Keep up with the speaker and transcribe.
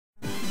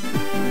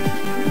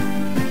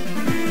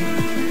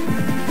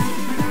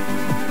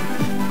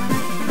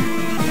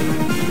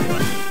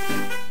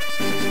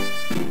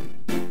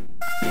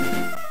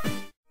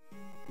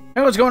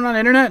what's going on,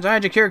 Internet?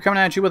 Xiagax here, coming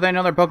at you with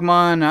another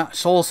Pokemon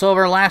Soul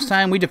Silver. Last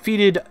time we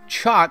defeated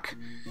Chuck.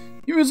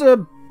 He was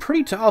a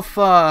pretty tough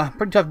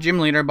gym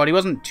leader, but he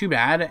wasn't too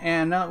bad.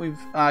 And now that we've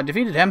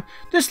defeated him,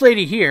 this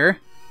lady here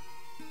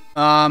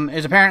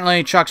is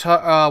apparently Chuck's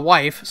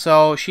wife.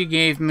 So she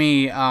gave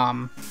me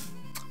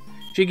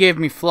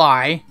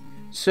Fly.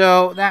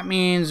 So that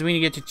means we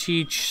get to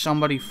teach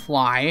somebody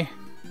Fly,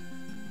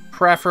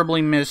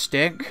 preferably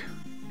Mystic.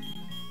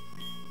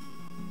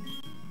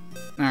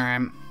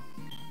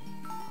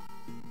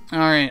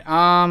 Alright,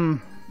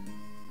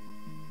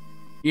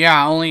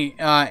 yeah, only,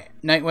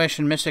 Nightwish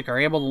and Mystic are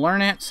able to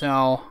learn it,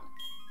 so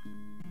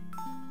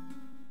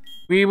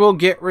we will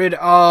get rid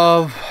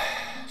of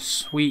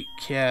Sweet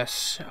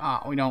Kiss.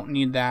 We don't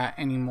need that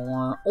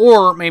anymore.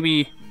 Or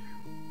maybe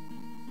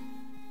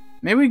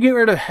we get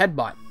rid of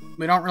Headbutt.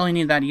 We don't really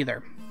need that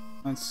either.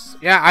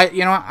 Yeah,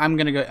 you know what? I'm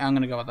gonna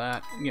go with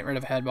that. Get rid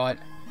of Headbutt.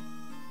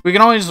 We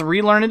can always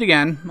relearn it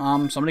again.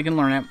 Somebody can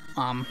learn it,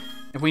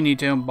 if we need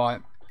to,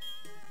 but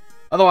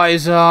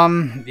otherwise,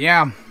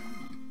 yeah.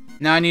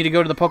 Now I need to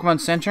go to the Pokemon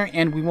Center,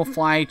 and we will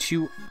fly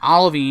to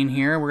Olivine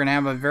here. We're gonna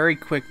have a very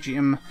quick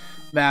gym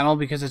battle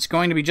because it's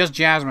going to be just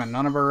Jasmine.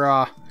 None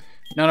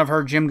of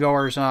her gym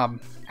goers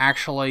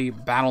actually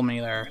battle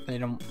me there. They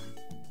don't.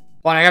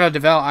 But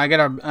I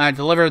gotta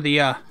deliver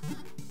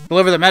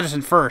the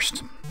medicine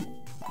first.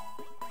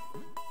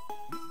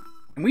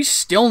 And we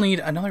still need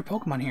another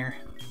Pokemon here.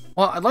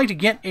 Well, I'd like to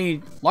get a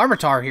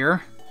Larvitar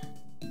here.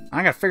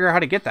 I gotta figure out how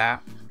to get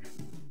that.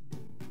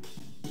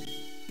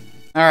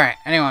 Alright,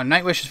 anyway,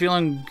 Nightwish is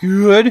feeling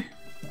good. You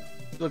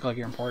look like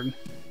you're important.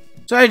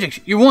 So, Xiagax,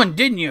 you won,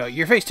 didn't you?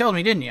 Your face tells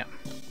me, didn't you?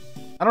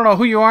 I don't know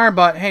who you are,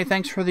 but hey,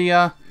 thanks for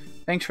the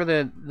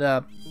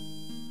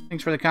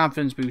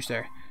confidence boost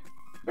there.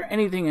 Is there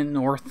anything in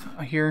North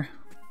here?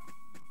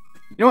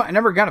 You know what? I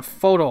never got a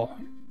photo,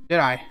 did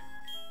I?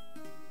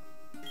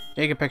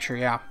 Take a picture,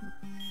 yeah.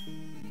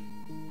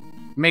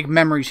 Make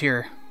memories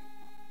here.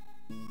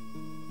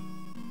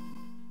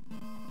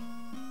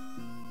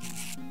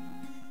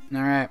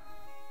 Alright.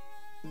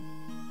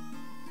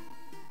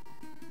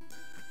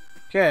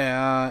 Okay,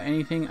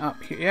 anything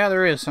up here? Yeah,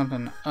 there is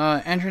something.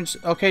 Entrance.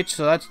 Okay,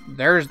 so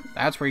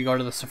that's where you go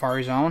to the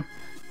Safari Zone.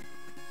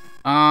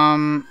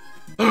 Suicune!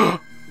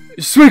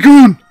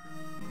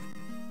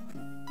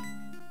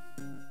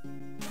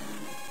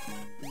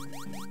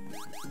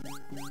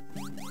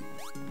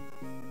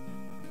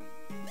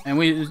 And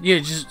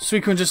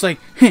Suicune just like,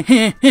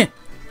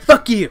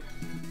 fuck you!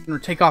 And we'll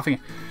take off again.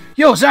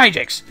 Yo,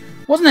 Xiagax!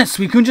 Wasn't that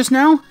Suicune just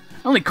now?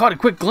 I only caught a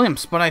quick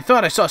glimpse, but I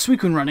thought I saw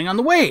Suicune running on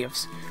the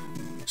waves.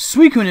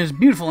 Suicune is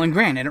beautiful and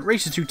grand, and it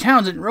races through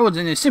towns and roads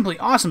in simply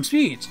awesome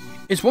speeds.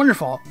 It's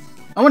wonderful.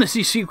 I want to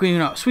see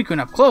Suicune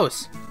up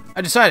close.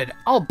 I decided,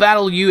 I'll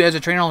battle you as a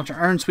trainer to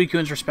earn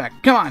Suicune's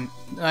respect. Come on,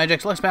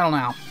 Xiagax, let's battle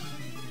now.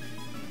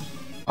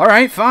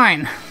 Alright,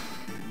 fine.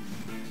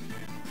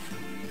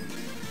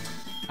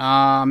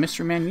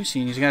 Mr.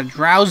 Manusian, he's got a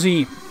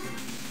Drowsy.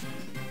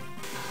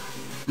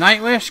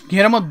 Nightwish,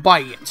 get him a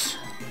bite.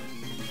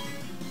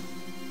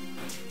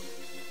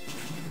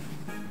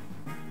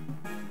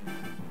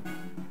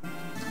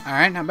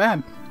 Alright, not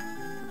bad.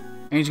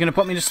 And he's gonna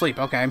put me to sleep.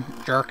 Okay,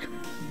 jerk.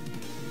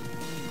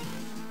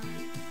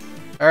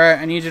 Alright,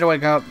 I need you to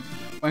wake up.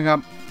 Wake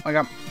up, wake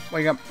up,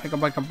 wake up, wake up,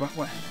 wake up.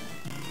 What?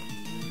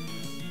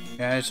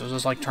 Okay, so is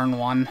this like turn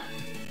 1?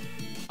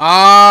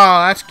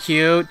 Oh, that's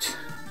cute.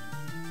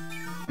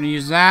 I'm gonna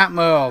use that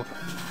move.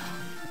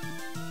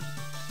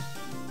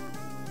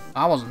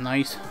 That wasn't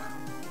nice.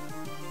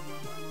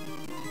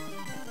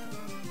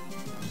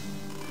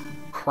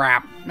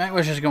 Crap.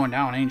 Nightwish is going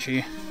down, ain't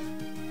she?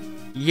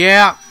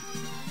 Yeah.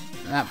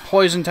 That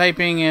poison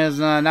typing is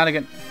not a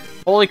good...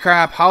 Holy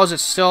crap, how is it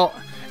still...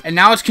 And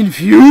now it's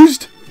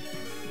confused?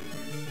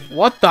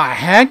 What the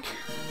heck?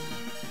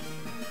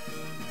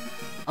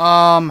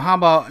 How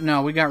about...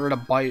 No, we got rid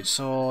of Bite,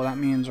 so that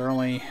means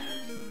early...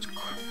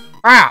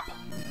 Crap!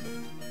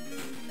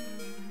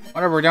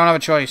 Whatever, we don't have a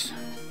choice.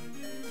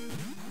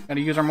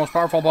 Gotta use our most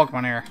powerful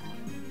Pokemon here.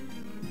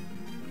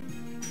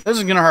 This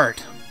is gonna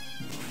hurt.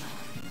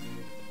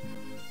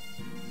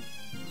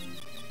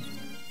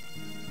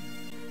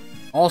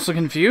 Also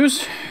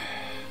confused.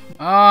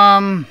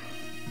 But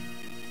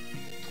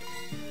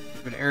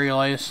Aerial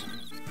Ice.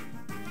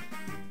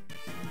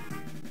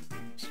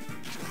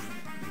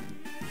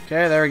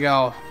 Okay, there we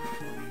go.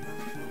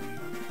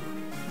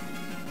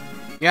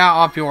 Yeah,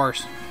 off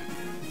yours.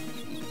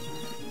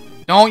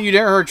 Don't you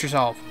dare hurt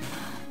yourself.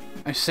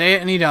 I say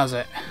it and he does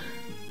it.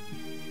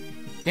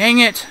 Dang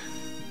it!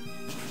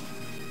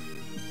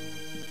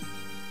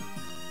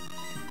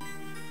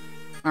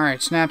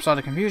 Alright, snaps out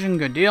of confusion,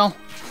 good deal.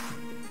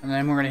 And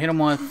then we're gonna hit him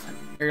with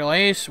Aerial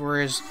Ace,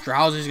 whereas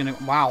Drowsy's gonna...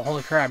 Wow,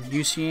 holy crap.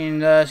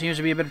 Yucine seems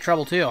to be a bit of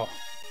trouble too.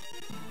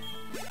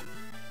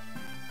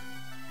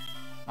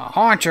 A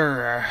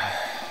Haunter.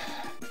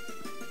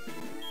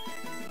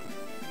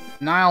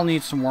 Nile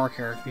needs some work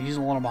here. He's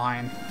a little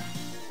behind.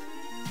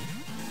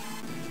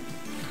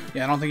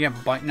 Yeah, I don't think he has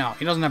Bite. No,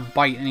 he doesn't have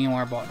Bite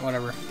anymore, but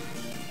whatever.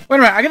 Wait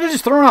a minute, I gotta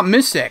just throw out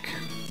Mystic.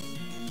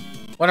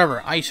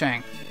 Whatever, Ice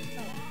Fang.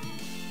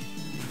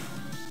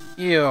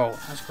 Ew,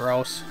 that's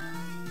gross.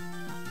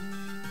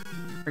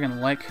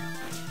 Friggin' lick.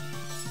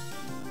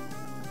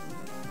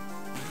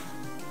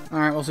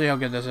 Alright, we'll see how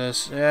good this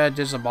is. Yeah,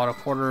 this is about a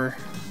quarter.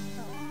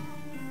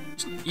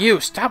 You,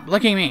 stop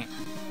licking me!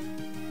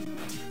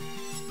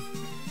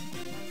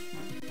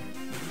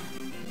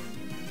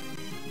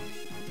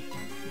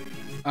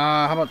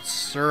 How about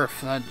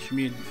Surf? That should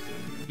be a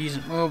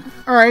decent move.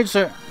 Alright,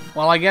 so...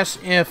 Well, I guess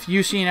if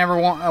Yusin ever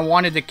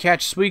wanted to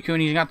catch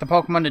Suicune, he's got the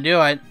Pokemon to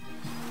do it.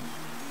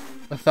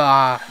 With,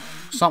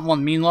 something with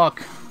mean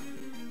look.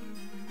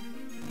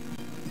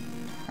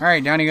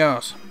 Alright, down he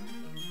goes.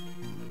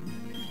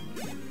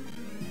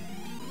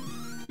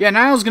 Yeah,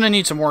 Niall's gonna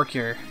need some work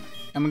here.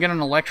 I'm gonna get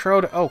an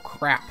Electrode. Oh,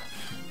 crap.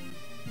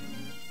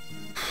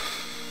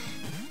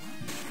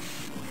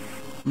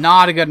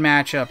 Not a good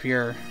matchup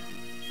here.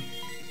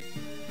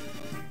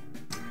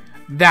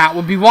 That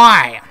would be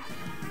why.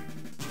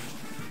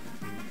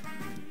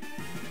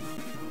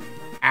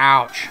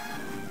 Ouch.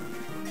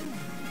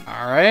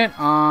 Alright,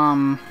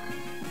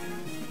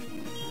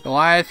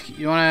 Goliath,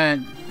 you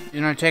wanna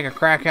take a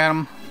crack at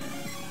him?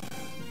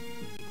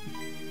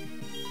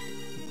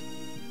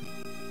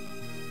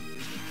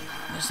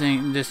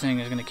 This thing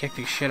is gonna kick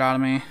the shit out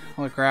of me.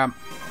 Holy crap.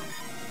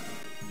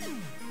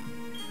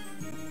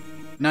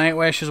 Night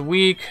Wish is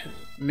weak.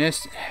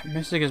 Mystic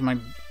is my...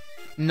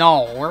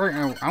 No,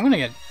 I'm gonna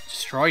get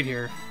destroyed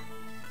here.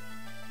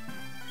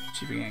 Let's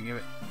see if we can give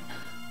it...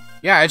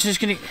 Yeah, it's just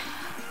gonna...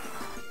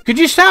 Could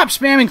you stop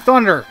spamming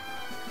Thunder?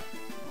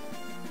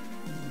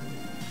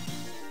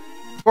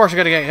 Of course I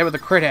gotta get hit with a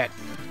crit hit.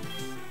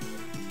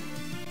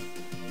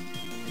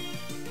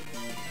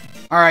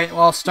 Alright,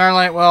 well,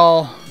 Starlight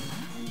will...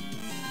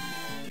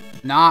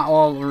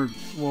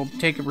 we'll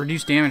take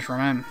reduced damage from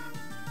him.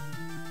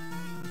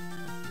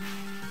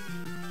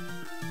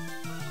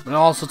 But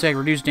it'll also take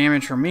reduced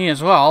damage from me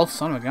as well.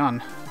 Son of a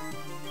gun.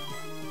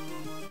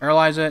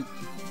 Paralyze it.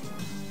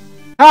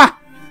 Ah!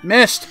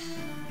 Missed!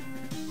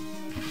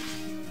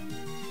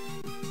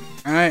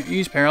 Alright,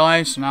 he's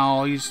paralyzed.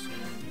 Now he's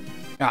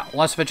got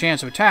less of a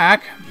chance of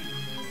attack.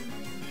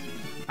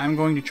 I'm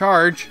going to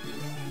charge.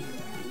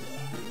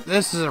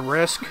 This is a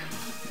risk.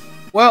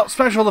 Well,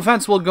 special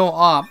defense will go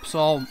up,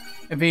 so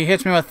if he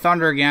hits me with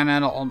Thunder again,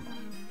 it'll...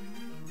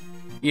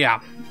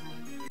 Yeah.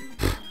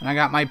 And I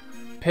got my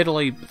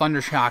piddly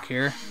Thunder Shock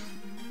here.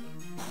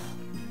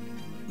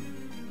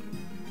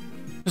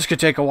 This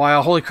could take a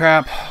while. Holy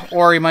crap.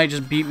 Or he might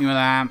just beat me with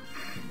that.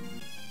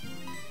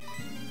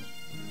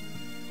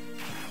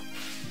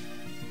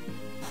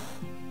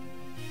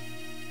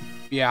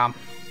 Yeah.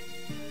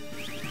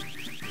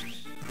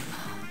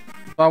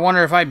 So I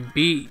wonder if I get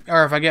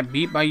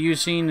beat by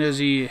Yusin, does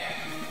he...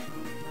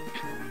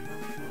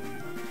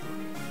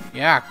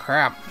 Yeah,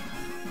 crap.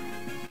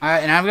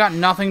 And I've got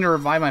nothing to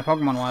revive my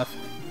Pokemon with.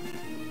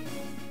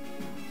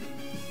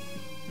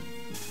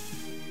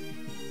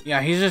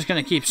 Yeah, he's just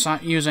gonna keep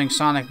using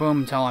Sonic Boom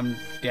until I'm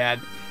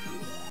dead.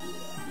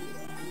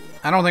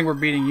 I don't think we're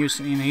beating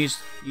Yusin.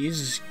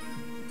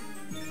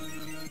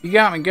 He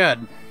got me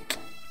good.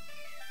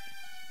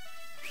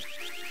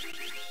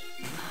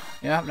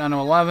 Yep, down to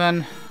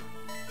 11.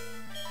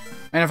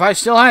 And if I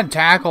still had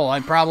Tackle,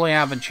 I'd probably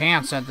have a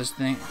chance at this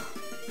thing.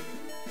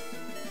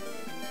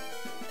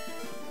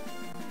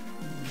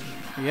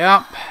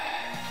 Yep.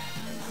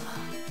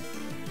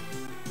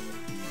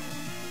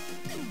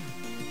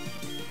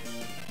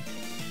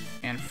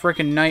 And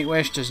frickin' Night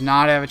Wish does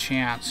not have a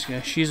chance.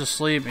 Yeah, she's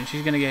asleep and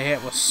she's gonna get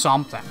hit with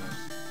something.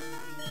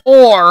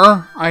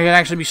 Or, I could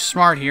actually be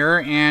smart here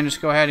and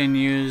just go ahead and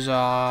use,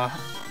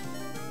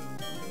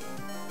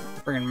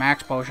 friggin'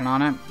 Max Potion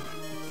on it.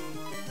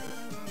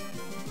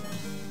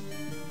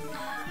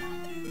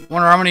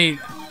 Wonder how many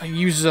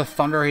uses of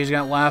Thunder he's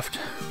got left.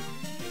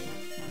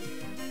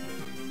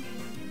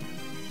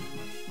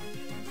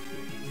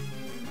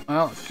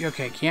 Well,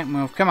 okay, can't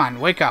move. Come on,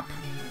 wake up.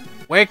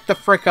 Wake the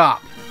frick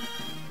up.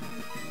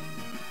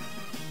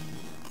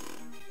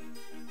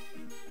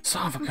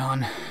 Son of a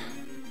gun.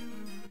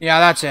 Yeah,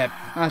 that's it.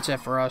 That's it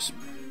for us.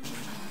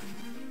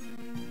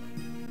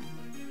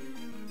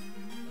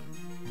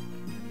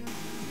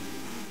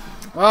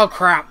 Well,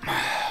 crap.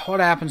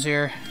 What happens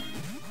here?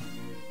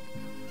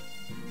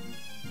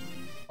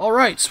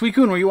 Alright,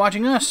 Suicune, were you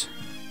watching this?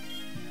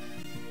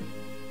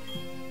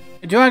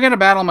 Do I gotta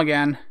battle him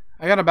again?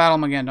 I gotta battle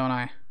him again, don't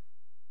I?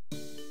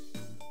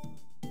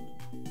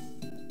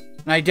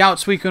 And I doubt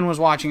Suicune was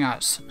watching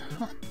us.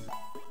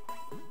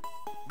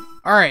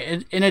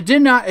 Alright, and it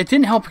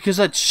didn't help because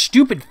that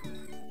stupid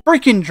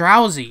freaking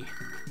Drowsy.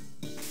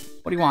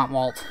 What do you want,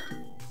 Walt?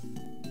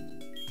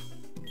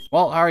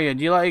 Walt, how are you?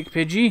 Do you like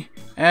Pidgey?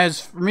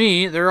 As for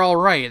me, they're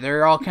alright.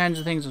 There are all kinds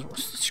of things.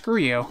 Screw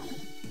you.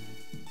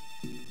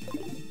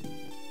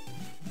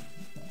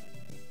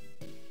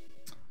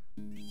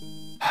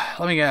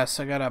 Let me guess.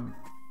 I gotta...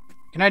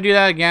 Can I do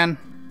that again?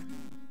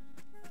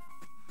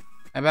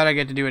 I bet I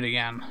get to do it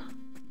again.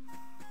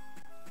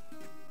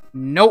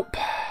 Nope.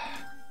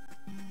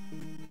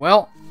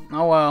 Well,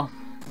 oh well.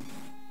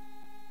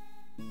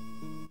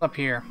 Up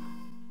here.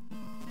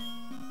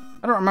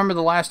 I don't remember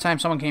the last time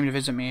someone came to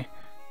visit me.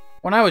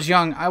 When I was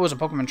young, I was a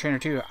Pokemon trainer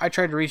too. I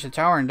tried to reach the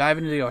tower and dive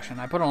into the ocean.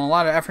 I put on a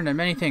lot of effort into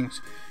many things.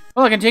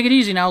 Well, I can take it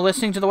easy now,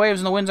 listening to the waves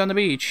and the winds on the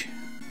beach.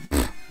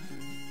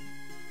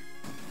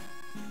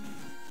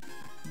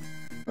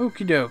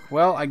 Okie doke.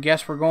 Well, I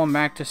guess we're going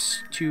back to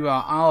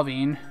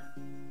Olivine.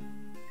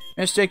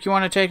 Mystic, you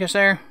want to take us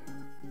there?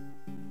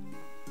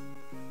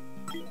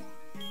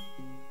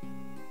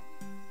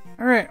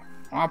 Alright,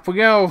 off we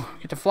go.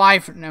 Get to fly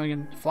for now. We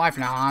can fly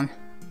from now on.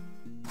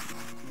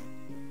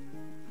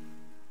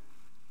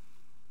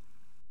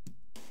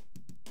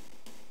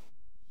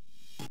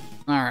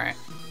 Alright.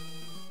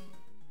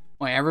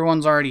 Wait,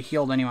 everyone's already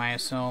healed anyway,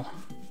 so...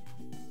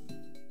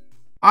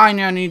 I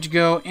now need to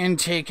go and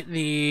take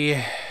the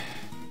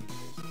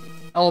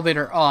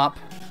elevator up.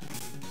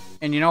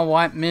 And you know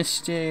what?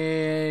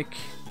 Mystic...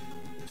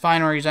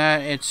 Fine where he's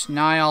at. It's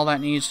Niall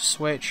that needs to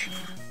switch.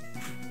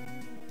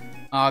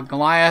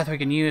 Goliath we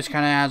can use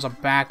kind of as a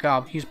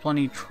backup. He's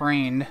plenty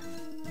trained.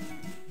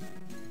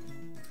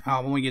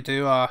 When we get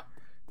to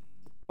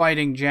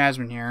fighting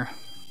Jasmine here.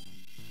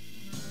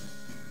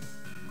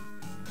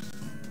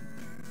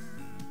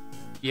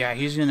 Yeah,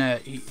 he's gonna...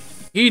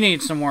 He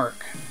needs some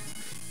work.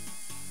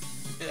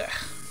 Ugh.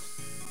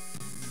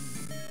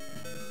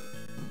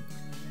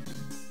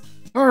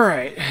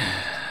 Alright.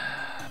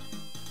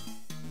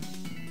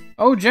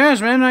 Oh,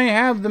 Jasmine, I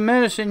have the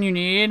medicine you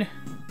need.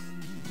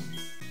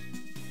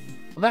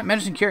 Will that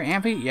medicine cure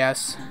Amphy?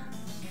 Yes.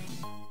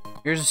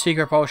 Here's a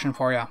secret potion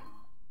for you.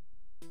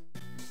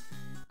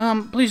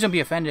 Please don't be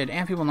offended.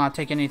 Amphy will not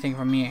take anything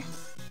from me.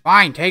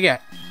 Fine, take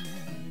it.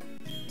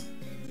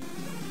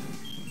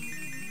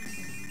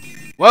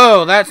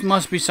 Whoa, that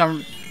must be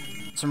some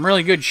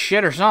really good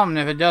shit or something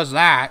if it does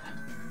that.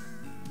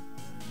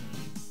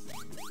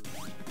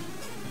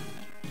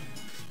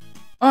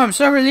 Oh, I'm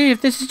so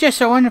relieved. This is just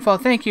so wonderful.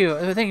 Thank you.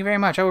 Thank you very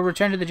much. I will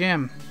return to the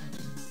gym.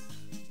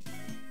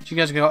 She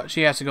has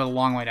to go the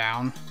long way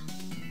down.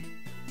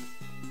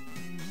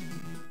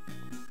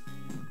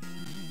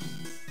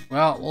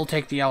 Well, we'll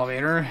take the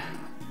elevator.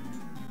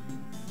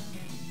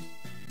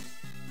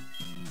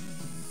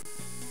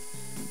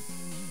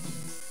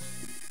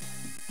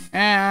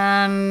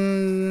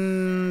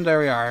 And there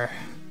we are.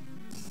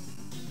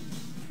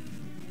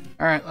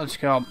 Alright, let's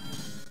go.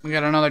 We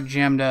got another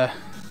gym to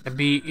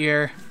beat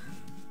here.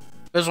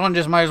 This one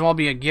just might as well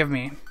be a give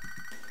me.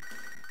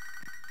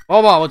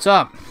 Boba, what's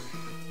up?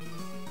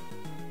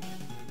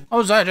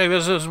 Oh,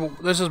 Xiagax,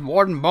 this is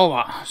Warden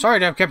Boba. Sorry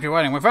to have kept you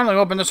waiting. We finally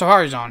opened the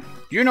Safari Zone.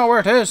 Do you know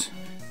where it is?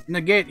 In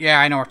the gate? Yeah,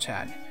 I know where it's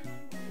at.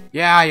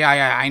 Yeah,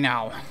 I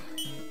know.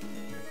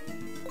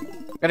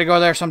 Gotta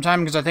go there sometime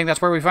because I think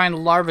that's where we find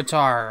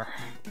Larvitar.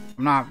 If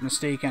I'm not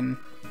mistaken.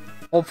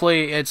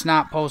 Hopefully it's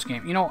not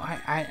post-game. You know,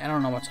 I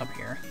don't know what's up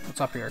here.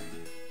 What's up here?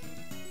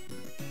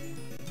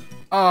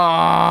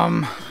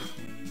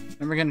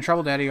 Never get in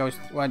trouble, Daddy. Always...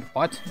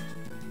 What?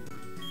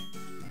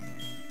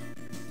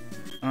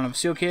 I don't have a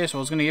seal case, so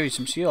I was gonna give you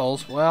some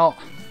seals. Well...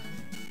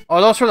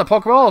 Oh, those for the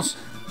Pokeballs?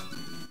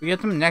 We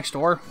get them next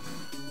door.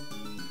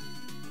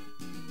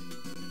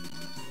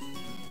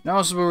 No,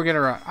 this is where we get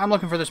around. I'm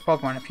looking for this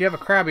Pokemon. If you have a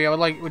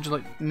Krabby, would you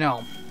like...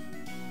 No.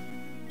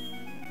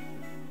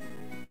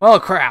 Well,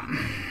 crap.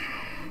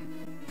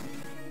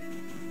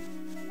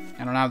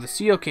 I don't have the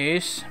seal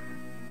case.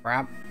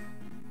 Crap.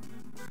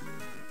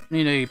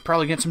 Need to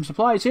probably get some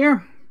supplies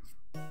here.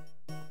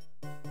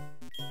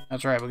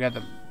 That's right, we got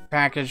the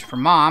package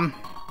from Mom.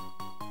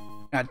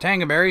 Got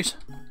Tanga berries.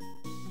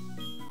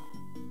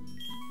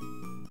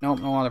 Nope,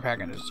 no other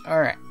packages.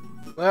 Alright.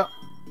 Well.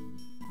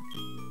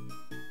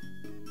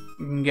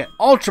 We can get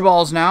Ultra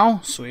Balls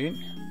now. Sweet.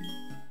 We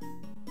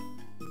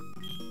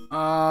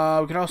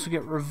could also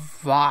get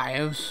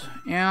Revives.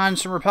 And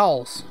some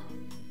Repels.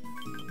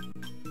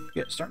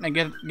 Starting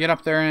to get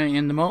up there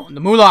in the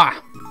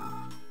moolah.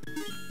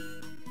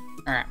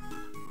 Alright.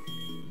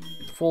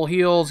 Full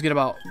heals. Get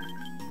about...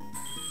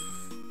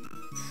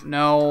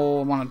 No,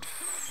 I wanted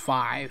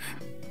 5.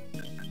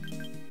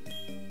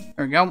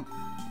 There we go.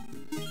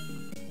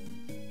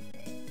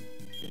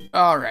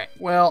 Alright,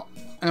 well,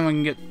 and then we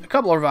can get a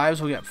couple of revives.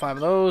 We'll get 5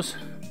 of those.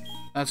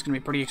 That's going to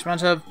be pretty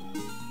expensive.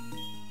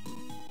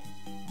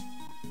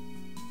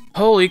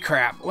 Holy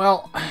crap.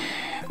 Well,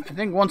 I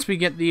think once we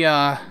get the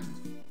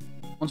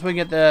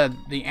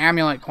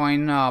amulet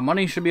coin,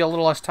 money should be a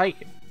little less tight.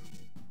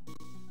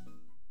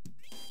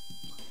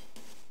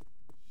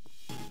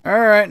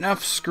 Alright,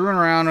 enough screwing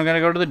around. We gotta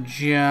go to the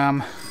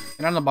gym.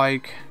 Get on the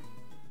bike.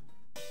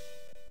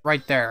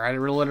 Right there. I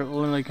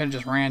literally could have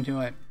just ran to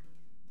it.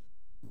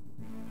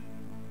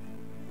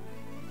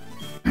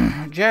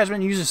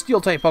 Jasmine uses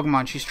Steel-type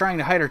Pokemon. She's trying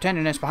to hide her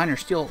tenderness behind her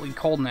Steel-y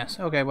coldness.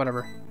 Okay,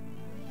 whatever.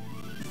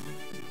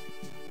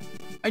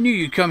 I knew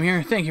you'd come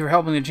here. Thank you for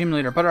helping the gym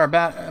leader,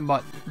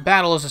 but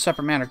battle is a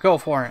separate matter. Go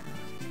for it.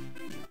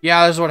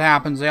 Yeah, this is what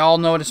happens. They all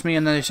notice me,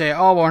 and then they say,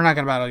 oh, well, we're not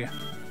gonna battle you.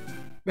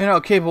 You know how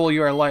capable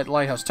you are,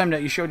 Lighthouse. Time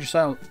that you showed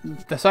yourself,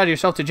 the side of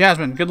yourself to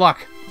Jasmine. Good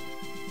luck.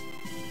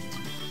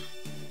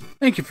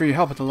 Thank you for your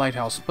help at the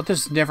lighthouse, but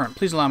this is different.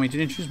 Please allow me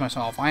to introduce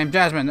myself. I am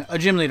Jasmine, a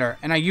gym leader,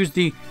 and I use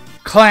the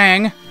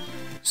Clang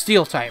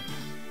Steel type.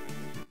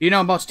 Do you know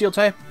about Steel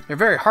type? They're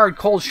very hard,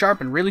 cold, sharp,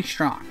 and really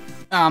strong.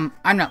 I'm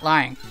not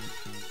lying.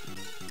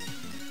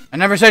 I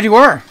never said you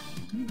were.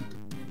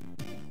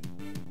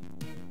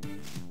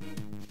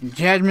 And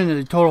Jasmine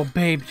is a total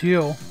babe,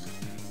 too.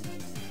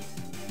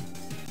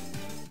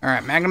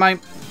 Alright,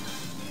 Magnemite.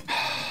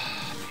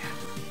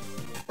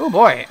 Oh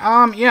boy,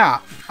 yeah.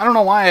 I don't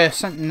know why I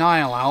sent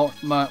Nile out,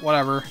 but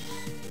whatever.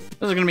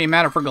 This is gonna be a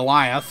matter for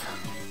Goliath.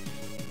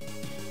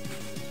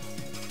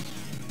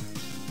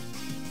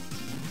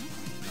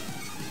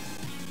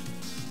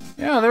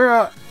 Yeah,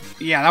 they're,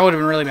 yeah, that would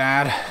have been really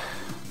bad.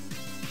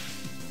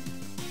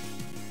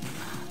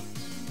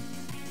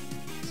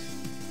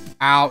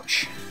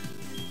 Ouch.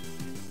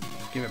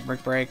 Give it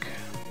Brick Break.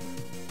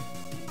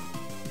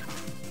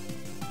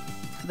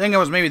 I think I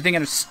was maybe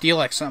thinking of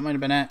Steelix, that might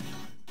have been it.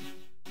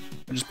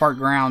 Which is part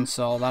ground,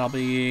 so that'll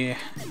be...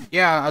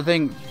 Yeah, I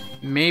think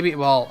maybe,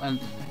 well,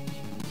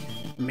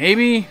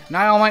 maybe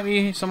Nile might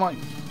be somewhat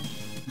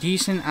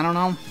decent, I don't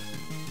know.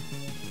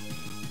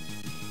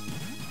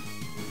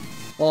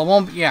 Well, it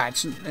won't be, yeah,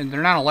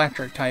 they're not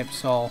electric type,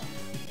 so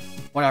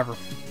whatever.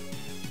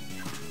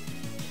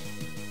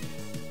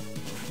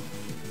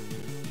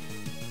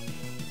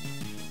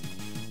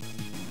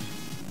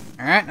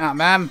 Alright, not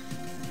bad.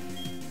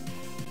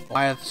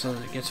 Goliath, so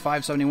it gets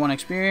 571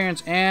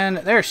 experience, and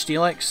there's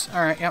Steelix.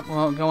 Alright, yep,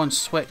 we'll go and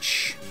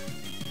switch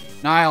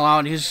Nile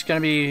out. He's going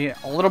to be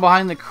a little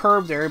behind the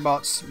curve there,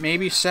 about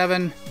maybe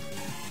seven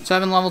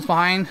levels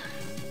behind.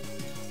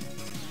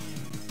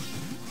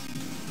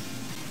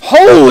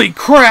 Holy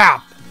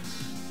crap!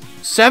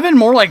 7?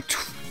 More like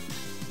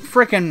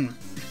frickin'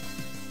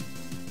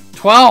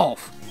 12.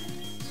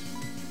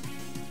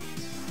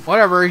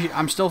 Whatever,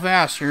 I'm still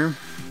faster.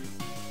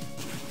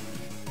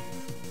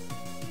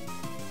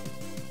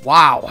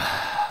 Wow.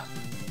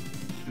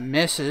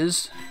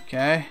 Misses.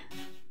 Okay.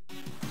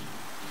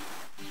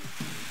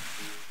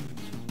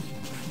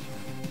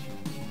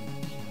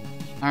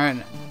 Alright.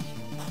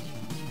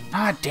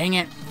 Ah, dang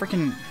it.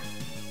 Freaking.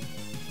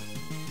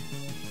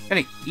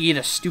 Gotta eat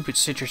a stupid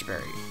citrus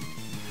berry.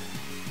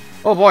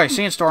 Oh boy,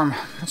 Sandstorm.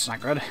 That's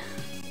not good.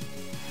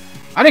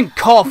 I didn't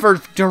call for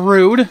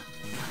Darude.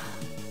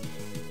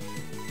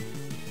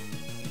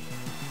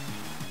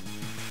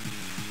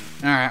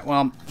 Alright,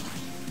 well.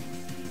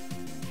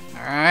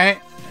 Alright.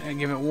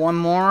 Give it one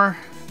more.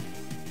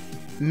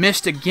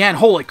 Missed again.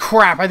 Holy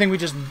crap, I think we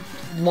just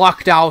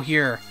lucked out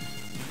here.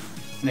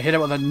 I'm gonna hit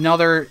it with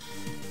another...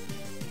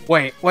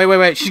 Wait.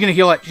 She's gonna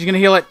heal it. She's gonna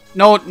heal it.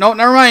 No,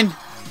 never mind.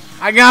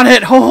 I got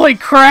it. Holy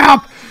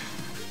crap.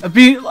 I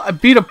beat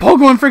a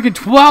Pokemon freaking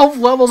 12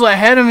 levels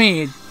ahead of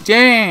me.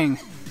 Dang.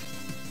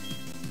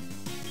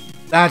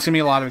 That's gonna be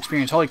a lot of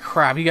experience. Holy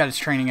crap, he got his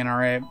training in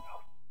already.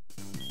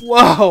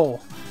 Whoa.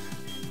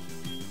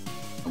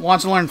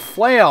 Wants to learn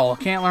Flail.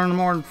 Can't learn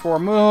more than 4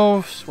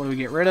 moves. What do we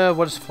get rid of?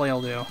 What does Flail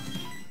do?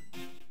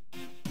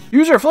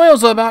 User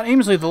flails about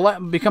aimlessly.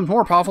 The becomes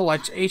more powerful.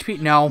 Like HP.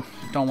 No,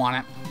 don't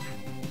want it.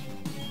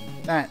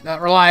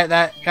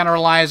 That kind of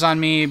relies on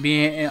me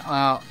being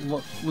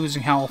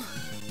losing health.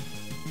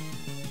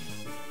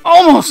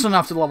 Almost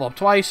enough to level up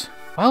twice.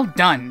 Well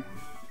done.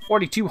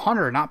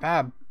 4,200. Not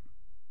bad.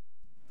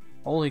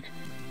 Holy.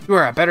 You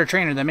are a better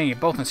trainer than me,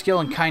 both in skill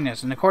and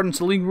kindness. In accordance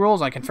to league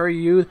rules, I confer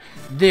you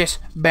this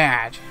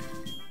badge.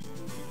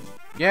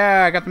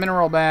 Yeah, I got the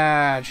mineral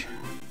badge.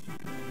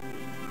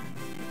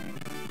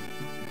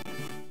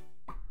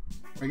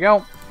 There we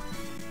go.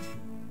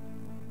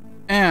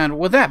 And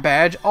with that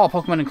badge, all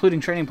Pokemon,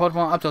 including training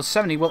Pokemon up to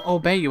 70, will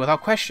obey you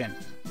without question.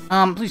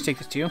 Please take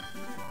this too.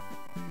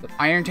 The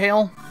Iron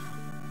Tail.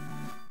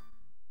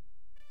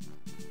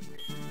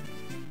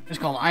 It's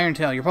called Iron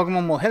Tail. Your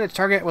Pokemon will hit its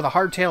target with a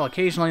hard tail,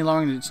 occasionally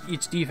lowering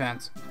its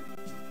defense.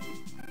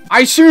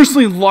 I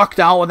seriously lucked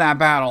out with that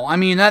battle. I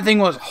mean, that thing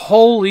was,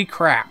 holy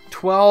crap,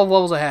 12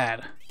 levels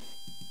ahead.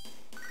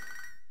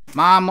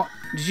 Mom,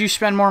 did you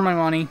spend more of my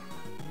money?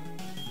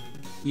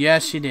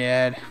 Yes, you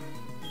did.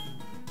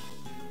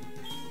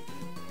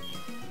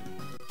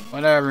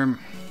 Whatever.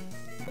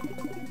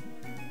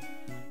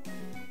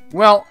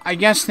 Well, I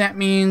guess that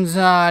means,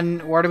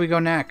 where do we go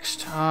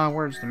next?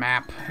 Where's the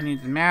map? I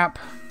need the map.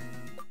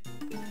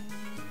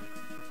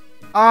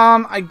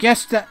 I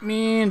guess that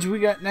means we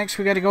got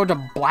to go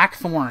to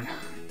Blackthorn,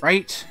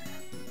 right?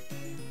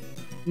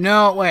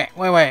 No, wait.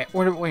 Where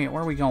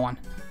are we going?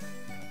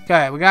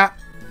 Okay, we got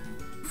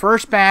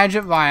first badge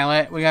at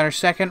Violet. We got our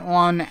second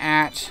one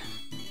at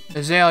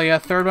Azalea.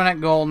 Third one at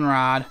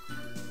Goldenrod.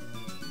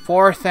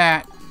 Fourth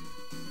at...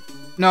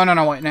 No,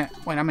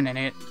 wait, I'm an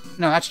idiot.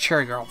 No, that's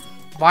Cherry Girl.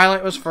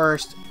 Violet was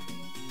first.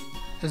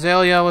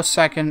 Azalea was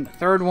second.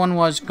 Third one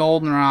was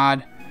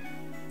Goldenrod.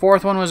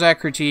 Fourth one was at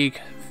Critique.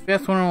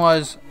 Fifth one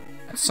was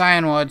at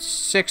Cyanwood.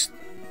 Sixth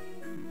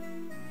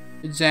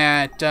is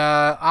at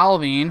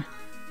Olivine.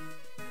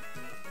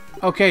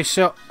 Okay,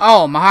 so...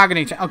 Oh,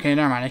 Mahogany. Okay,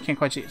 never mind. I can't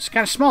quite see. It's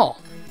kind of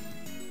small.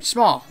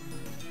 Small.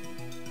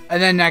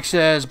 And then next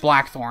is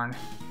Blackthorn.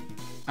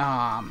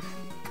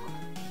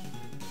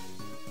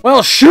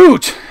 Well,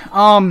 shoot!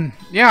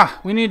 Yeah,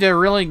 we need to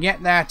really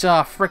get that,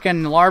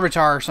 frickin'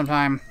 Larvitar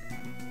sometime.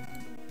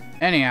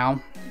 Anyhow,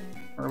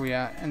 where are we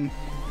at? And,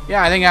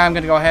 yeah, I think I'm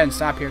gonna go ahead and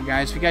stop here,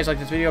 guys. If you guys like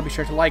this video, be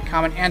sure to like,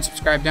 comment, and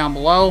subscribe down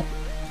below.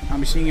 I'll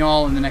be seeing you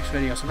all in the next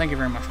video, so thank you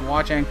very much for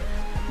watching.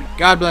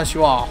 God bless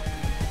you all.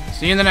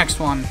 See you in the next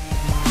one.